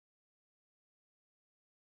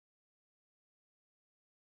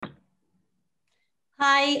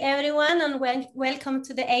Hi everyone, and welcome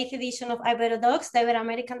to the 8th edition of IberoDocs, the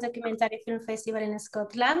Ibero-American Documentary Film Festival in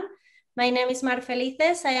Scotland. My name is Mar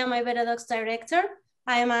Felices. I am IberoDocs director.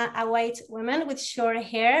 I am a white woman with short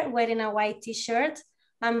hair wearing a white t-shirt,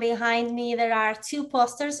 and behind me there are two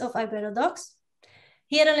posters of IberoDocs.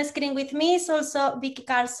 Here on the screen with me is also Vickie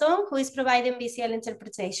Karlsson, who is providing visual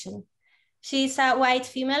interpretation. She is a white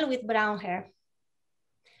female with brown hair.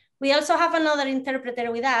 We also have another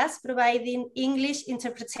interpreter with us providing English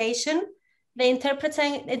interpretation. The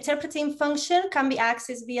interpreting function can be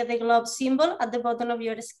accessed via the globe symbol at the bottom of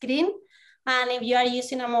your screen, and if you are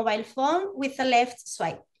using a mobile phone, with a left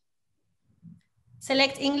swipe.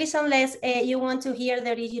 Select English unless you want to hear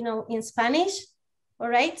the original in Spanish. All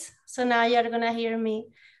right, so now you're gonna hear me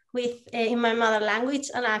with in my mother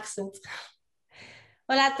language and accent.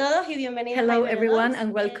 Hola a todos y bienvenidos. Hello everyone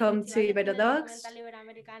and welcome to IberoDocs,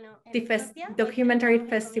 the documentary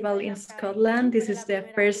festival in Scotland. This is the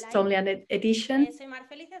first only edition.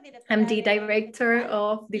 I'm the director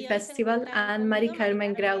of the festival, and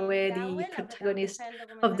Maricarmen Graue, the protagonist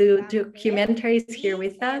of the documentary, is here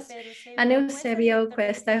with us, and Eusebio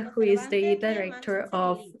Cuesta, who is the director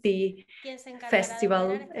of the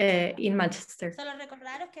festival in Manchester.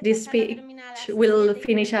 This speech will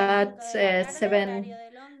finish at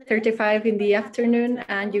 7:35 in the afternoon,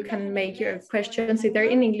 and you can make your questions either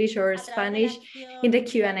in English or Spanish in the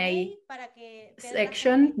Q&A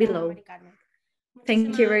section below.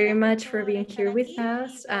 Thank you very much for being here with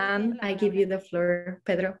us, and I give you the floor,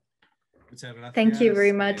 Pedro. Thank you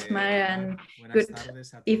very much, Mara, and good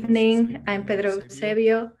evening. I'm Pedro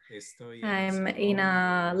Eusebio. I'm in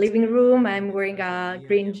a living room. I'm wearing a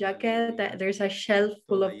green jacket. There's a shelf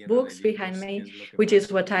full of books behind me, which is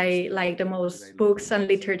what I like the most, books and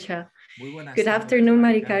literature. Good afternoon,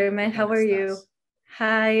 Maricarmen. How are you?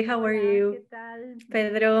 Hi, how are you?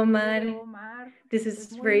 Pedro, Mar. This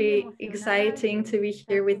is very exciting to be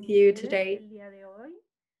here with you today.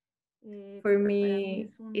 For me,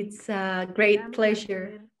 it's a great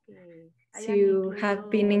pleasure to have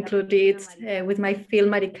been included with my film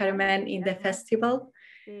Maricarmen in the festival.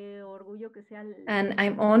 And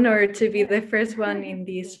I'm honored to be the first one in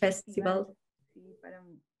this festival.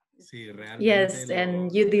 Yes,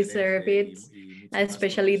 and you deserve it,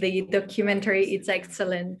 especially the documentary. It's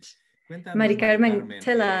excellent. Maricarmen,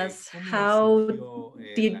 tell us, how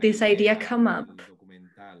did this idea come up?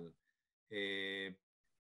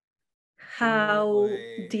 How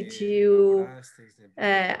did you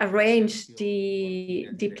arrange the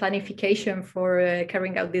planification for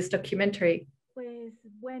carrying out this documentary?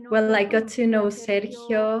 Well, I got to know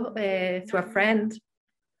Sergio through a friend.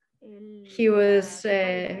 He was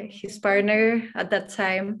his partner at that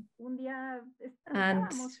time,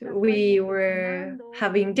 and we were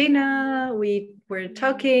having dinner, we were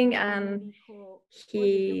talking, and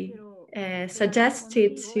he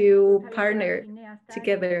suggested to partner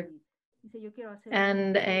together.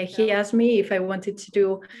 And he asked me if I wanted to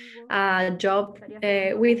do a job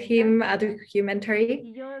with him, a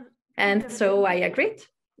documentary, and so I agreed.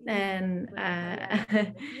 And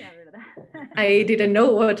I didn't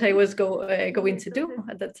know what I was going to do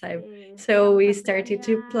at that time. So we started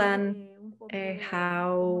to plan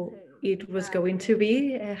how it was going to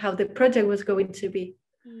be, how the project was going to be.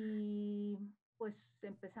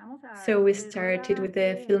 So we started with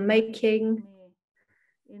the filmmaking.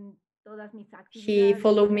 He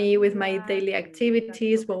followed me with my daily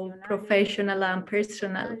activities, both professional and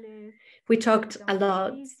personal. We talked a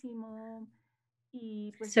lot.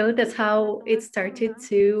 So that's how it started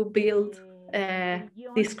to build the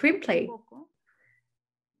screenplay.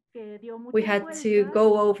 We had to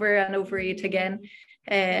go over and over it again.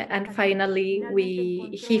 And finally,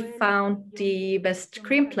 he found the best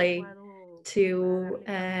screenplay to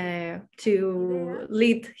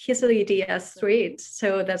lead his ideas through it.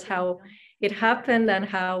 So that's how it happened and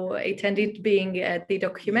how it ended being the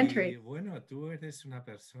documentary.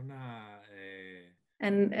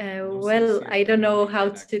 And well, I don't know how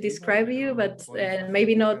to describe you, but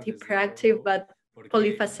maybe not hyperactive, but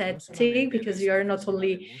polyphacetic, because you are not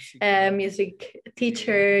only a music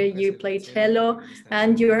teacher, you play cello,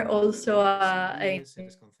 and you are also a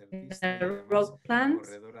rock band.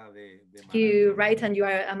 You write, and you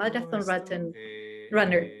are a marathon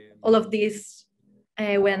runner. All of this,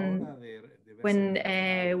 when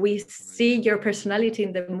we see your personality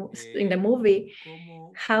in the movie,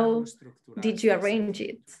 how did you arrange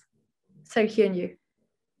it? Sergio and you.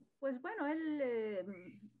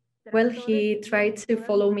 Well, he tried to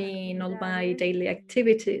follow me in all my daily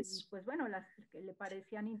activities.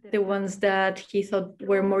 the ones that he thought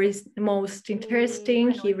were most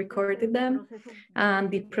interesting, he recorded them. And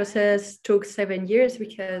the process took 7 years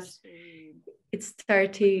because it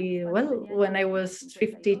started, well, when I was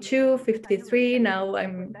 52, 53, now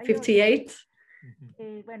I'm 58.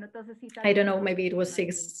 I don't know, maybe it was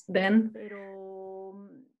 6 then.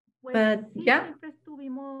 But yeah,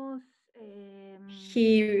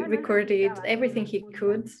 he recorded everything he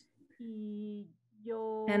could.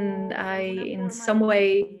 And I, in some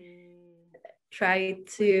way, tried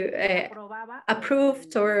to approve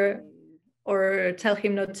or tell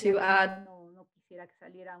him not to add.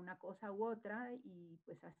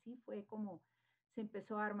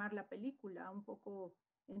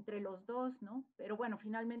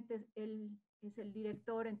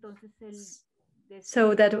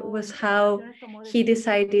 So that was how he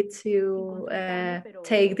decided to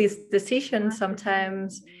take this decision.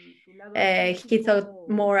 Sometimes he thought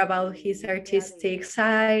more about his artistic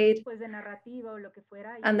side.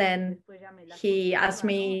 And then he asked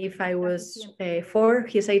me if I was for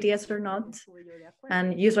his ideas or not.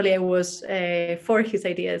 And usually I was for his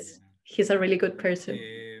ideas. He's a really good person.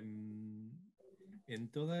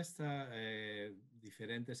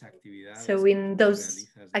 So in those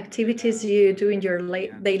activities you do in your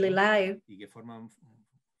daily life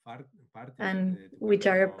and which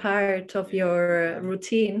are a part of your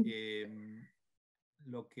routine,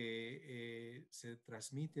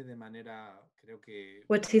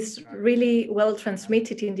 what is really well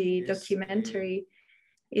transmitted in the documentary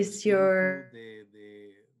is your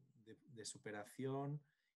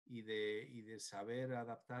y de saber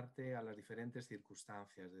adaptarte a las diferentes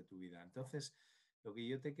circunstancias de tu vida. Entonces, lo que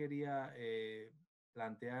yo te quería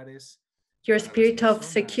plantear es your spirit of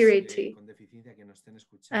security con deficiencia que nos estén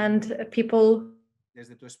escuchando, and people.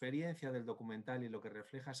 Desde tu experiencia del documental y lo que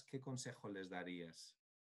reflejas, ¿qué consejo les darías?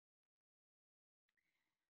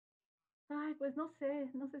 Ay, pues no sé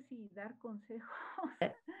si dar consejos.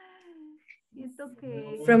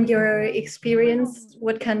 From your experience,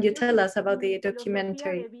 what can you tell us about the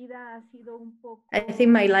documentary? I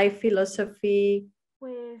think my life philosophy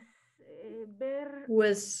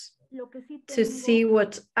was to see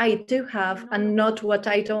what I do have and not what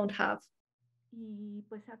I don't have,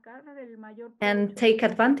 and take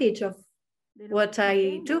advantage of what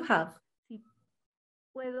I do have.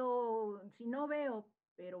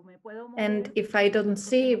 And if I don't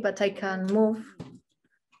see, but I can move.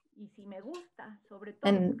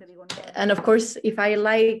 And of course, if I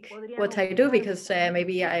like what I do, because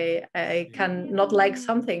maybe I can not like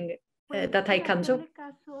something that I can do.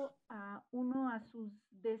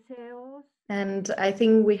 And I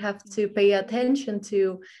think we have to pay attention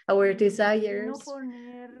to our desires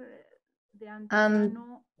and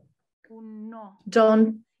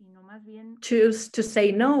don't choose to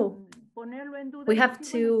say no. We have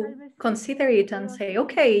to consider it and say,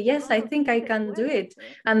 okay, yes, I think I can do it.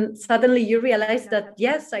 And suddenly you realize that,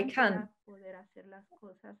 yes, I can.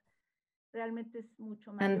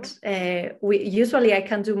 And usually I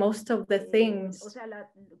can do most of the things.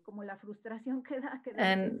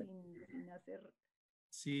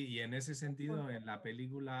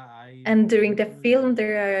 And during the film,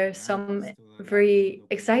 there are some very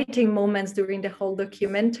exciting moments during the whole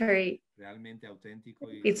documentary.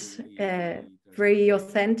 It's very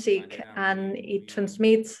authentic and it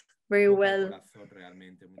transmits very well.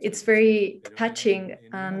 It's very touching.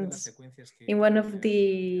 And in one of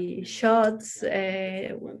the shots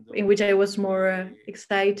in which I was more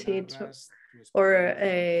excited or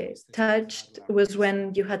touched was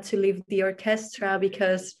when you had to leave the orchestra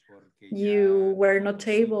because you were not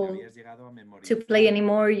able to play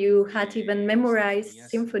anymore. You had even memorized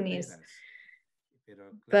symphonies.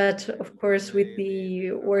 But of course, with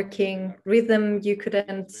the working rhythm, you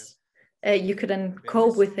couldn't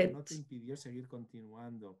cope with it.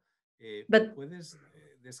 But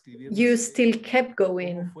you still kept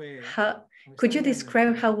going. Could you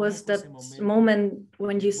describe how was that moment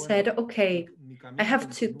when you said, okay, I have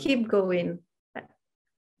to keep going?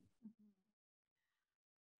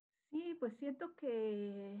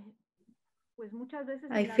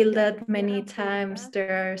 I feel that many times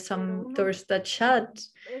there are some doors that shut,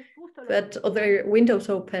 but other windows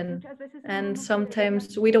open. And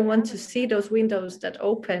sometimes we don't want to see those windows that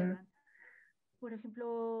open.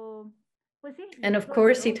 And of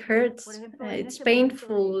course it hurts. It's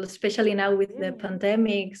painful, especially now with the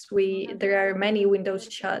pandemics. There are many windows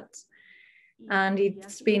shut. And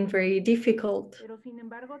it's been very difficult.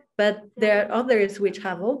 But there are others which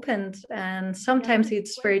have opened, and sometimes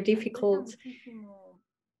it's very difficult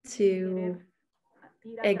to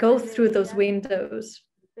go through those windows.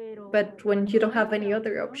 But when you don't have any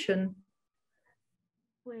other option,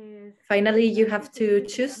 finally you have to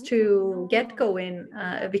choose to get going,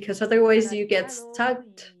 because otherwise you get stuck.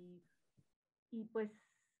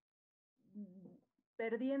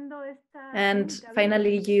 And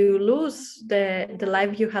finally you lose the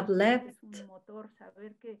life you have left.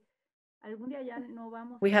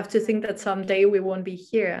 We have to think that someday we won't be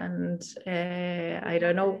here, and I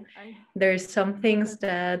don't know, there's some things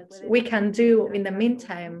that we can do in the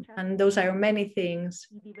meantime, and those are many things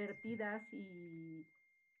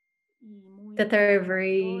that are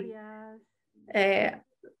very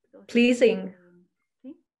pleasing.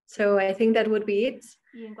 So I think that would be it.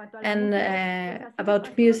 And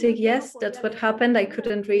about music, yes, that's what happened. I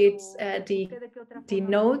couldn't read the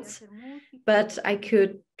notes, but I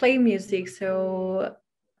could play music. So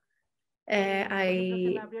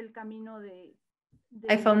I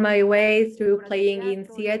found my way through playing in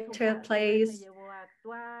theater plays.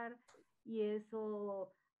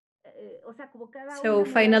 So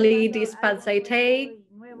finally, these paths I take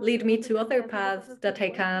lead me to other paths that I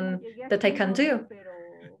can do.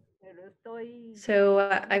 So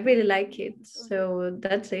I really like it. So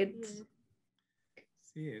that's it.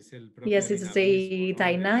 Yes, it's the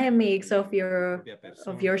dynamics of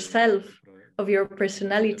yourself, of your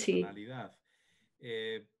personality.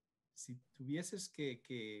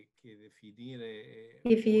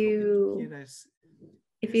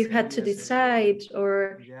 If you had to decide,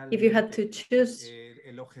 or if you had to choose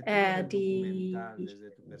the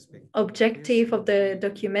objective of the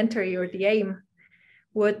documentary or the aim,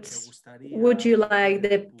 what would you like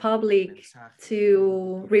the public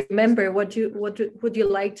to remember? What would you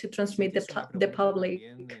like to transmit the public?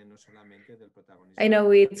 I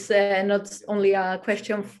know it's not only a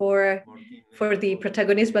question for the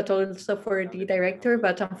protagonist, but also for the director.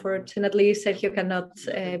 But unfortunately, Sergio cannot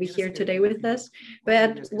be here today with us.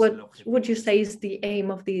 But what would you say is the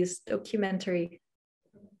aim of this documentary?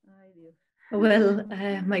 Well,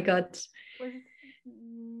 my God.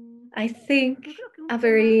 I think a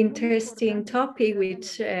very interesting topic,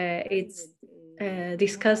 which it's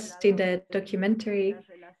discussed in the documentary,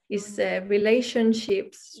 is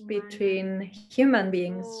relationships between human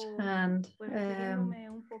beings. And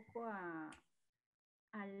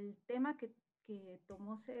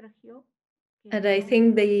I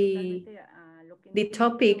think the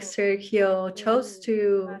topic Sergio chose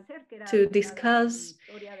to discuss,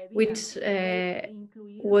 which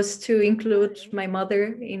was to include my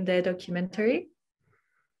mother in the documentary.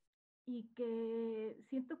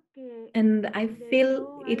 And I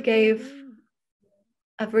feel it gave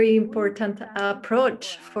a very important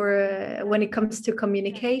approach for when it comes to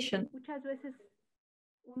communication.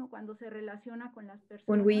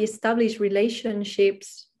 When we establish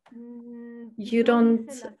relationships, you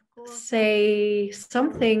don't say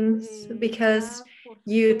some things because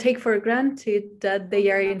you take for granted that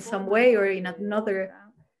they are in some way or in another,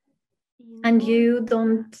 and you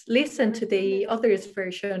don't listen to the other's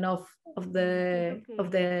version of the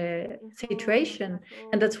situation.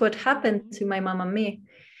 And that's what happened to my mom and me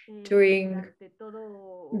during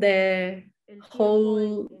the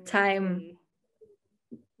whole time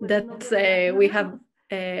that we have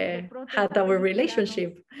had our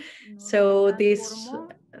relationship. So this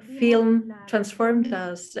film transformed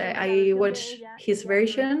us. I watched his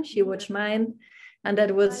version, she watched mine, and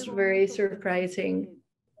that was very surprising.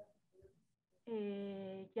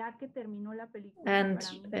 And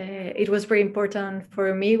it was very important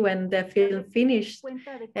for me when the film finished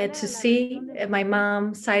to see my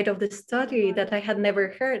mom's side of the story that I had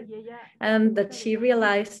never heard, and that she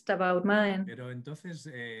realized about mine.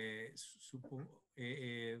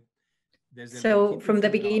 So from the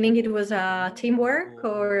beginning, it was a teamwork,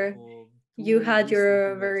 or you had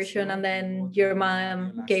your version and then your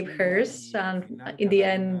mom gave hers, and in the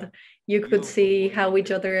end, you could see how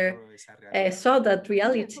each other saw that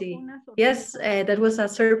reality. Yes, that was a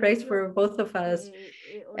surprise for both of us.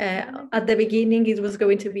 At the beginning, it was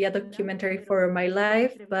going to be a documentary for my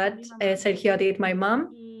life, but Sergio did my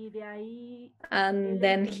mom. And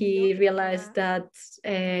then he realized that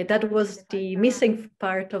that was the missing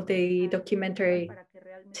part of the documentary,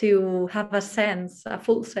 to have a sense, a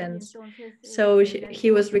full sense. So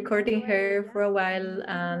he was recording her for a while,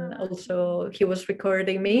 and also he was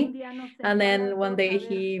recording me. And then one day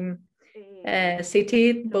he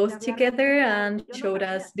seated both together and showed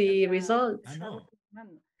us the results.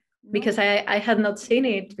 Because I had not seen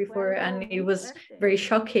it before, and it was very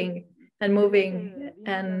shocking and moving.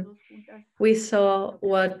 And we saw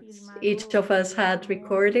what each of us had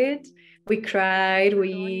recorded. We cried,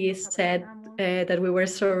 we said that we were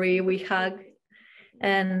sorry, we hugged.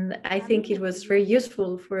 And I think it was very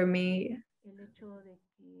useful for me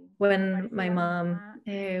when my mom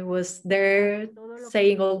was there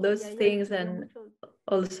saying all those things, and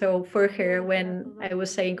also for her when I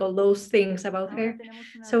was saying all those things about her.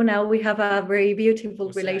 So now we have a very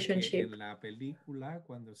beautiful relationship.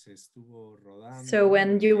 So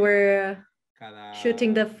when you were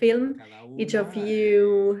shooting the film, each of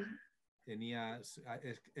you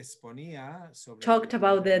talked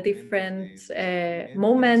about the different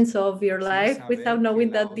moments of your life without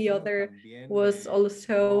knowing that the other was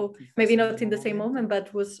also, maybe not in the same moment,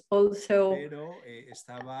 but was also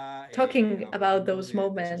talking about those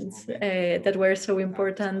moments that were so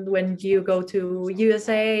important when you go to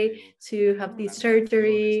USA to have this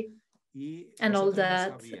surgery and all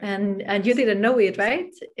that. And you didn't know it,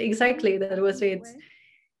 right? Exactly, that was it.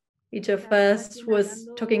 Each of us was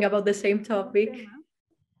talking about the same topic,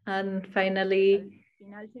 and finally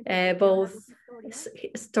both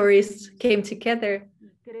stories came together.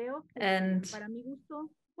 And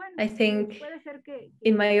I think,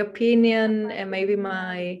 in my opinion, and maybe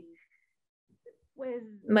my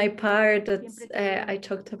part that I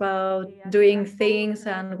talked about doing things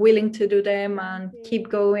and willing to do them and keep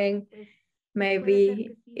going,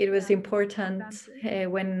 maybe it was important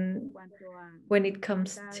when it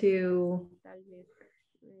comes to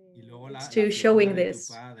showing this.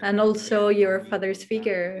 And also your father's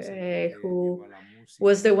figure, who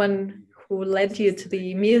was the one who led you to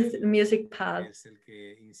the music path.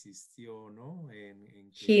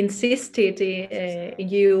 He insisted in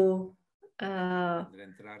you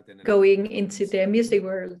going into the music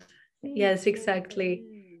world. Yes, exactly.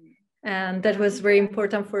 And that was very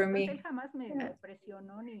important for me.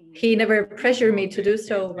 He never pressured me to do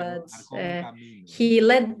so, but he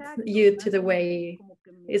led you to the way,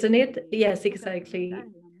 isn't it? Yes, exactly.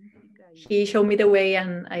 He showed me the way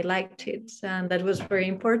and I liked it, and that was very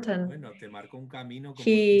important.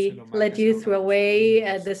 He led you through a way,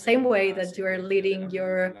 the same way that you are leading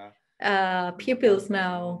your pupils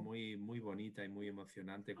now.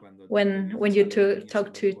 When you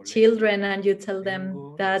talk to children and you tell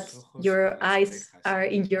them that your eyes are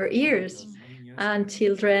in your ears, and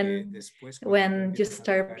children, when you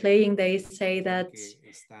start playing, they say that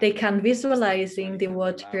they can visualize in the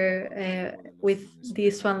water with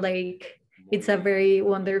this one lake. It's a very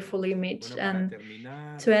wonderful image. And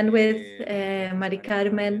to end with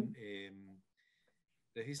Maricarmen,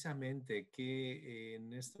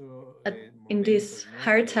 in these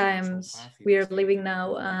hard times we are living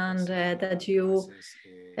now, and that you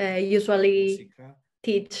usually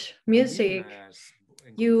teach music,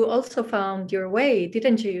 you also found your way,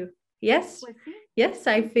 didn't you? Yes? Yes,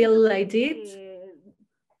 I feel I did.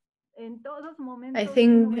 I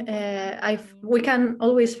think we can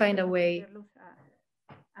always find a way.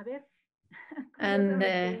 And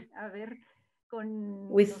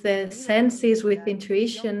with the senses, with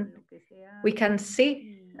intuition, we can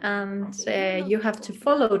see, and you have to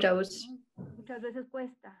follow those.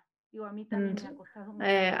 And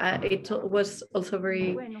it was also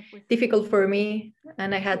very difficult for me,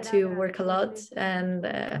 and I had to work a lot. And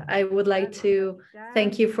I would like to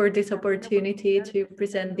thank you for this opportunity to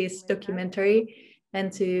present this documentary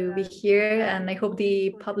and to be here. And I hope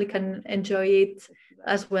the public can enjoy it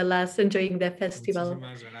as well as enjoying the festival.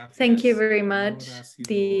 Thank you very much.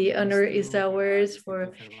 The honor is ours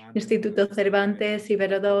for Instituto Cervantes,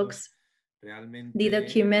 IberoDocs. The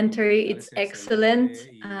documentary, it's excellent,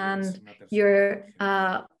 and you're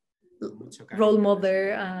a role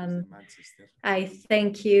model, and I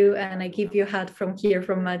thank you, and I give you a hat from here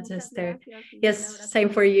from Manchester. Yes, same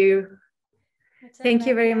for you. Thank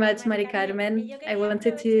you very much, Maricarmen. I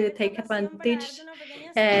wanted to take advantage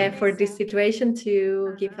for this situation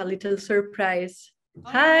to give a little surprise.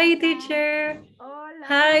 Hi, teacher.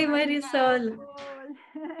 Hi, Marisol.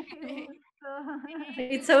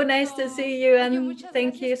 It's so nice to see you, and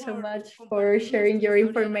thank you so much for sharing your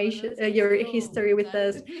information, your history with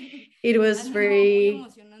us. It was very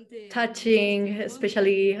touching,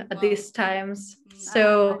 especially at these times.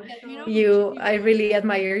 So I really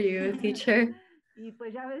admire you, teacher.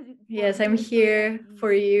 Yes, I'm here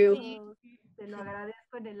for you.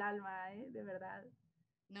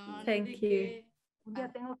 Thank you.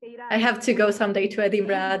 I have to go someday to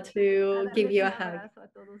Edinburgh to give you a hug.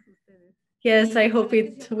 Yes, I hope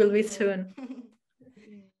it will be soon.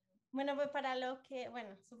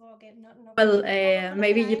 Well,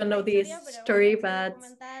 maybe you don't know this story, but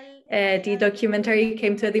the documentary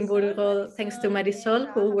came to Edinburgh thanks to Marisol,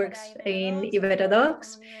 who works in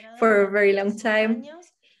IberoDocs for a very long time.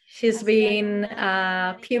 She's been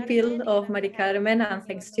a pupil of Maricarmen, and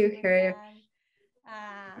thanks to her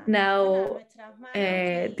now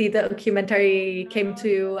the documentary came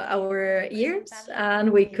to our ears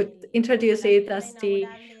and we could introduce it as the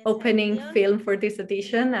opening film for this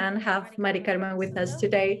edition and have Maricarmen with us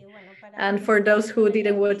today. And for those who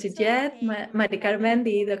didn't watch it yet, Maricarmen,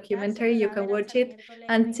 the documentary, you can watch it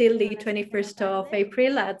until the 21st of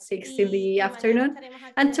April at 6 in the afternoon.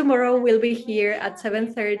 And tomorrow we'll be here at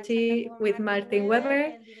 7:30 with Martin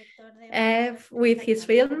Weber with his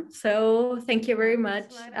film. So thank you very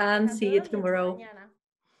much and see you tomorrow.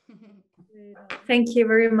 Thank you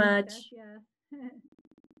very much. Gracias.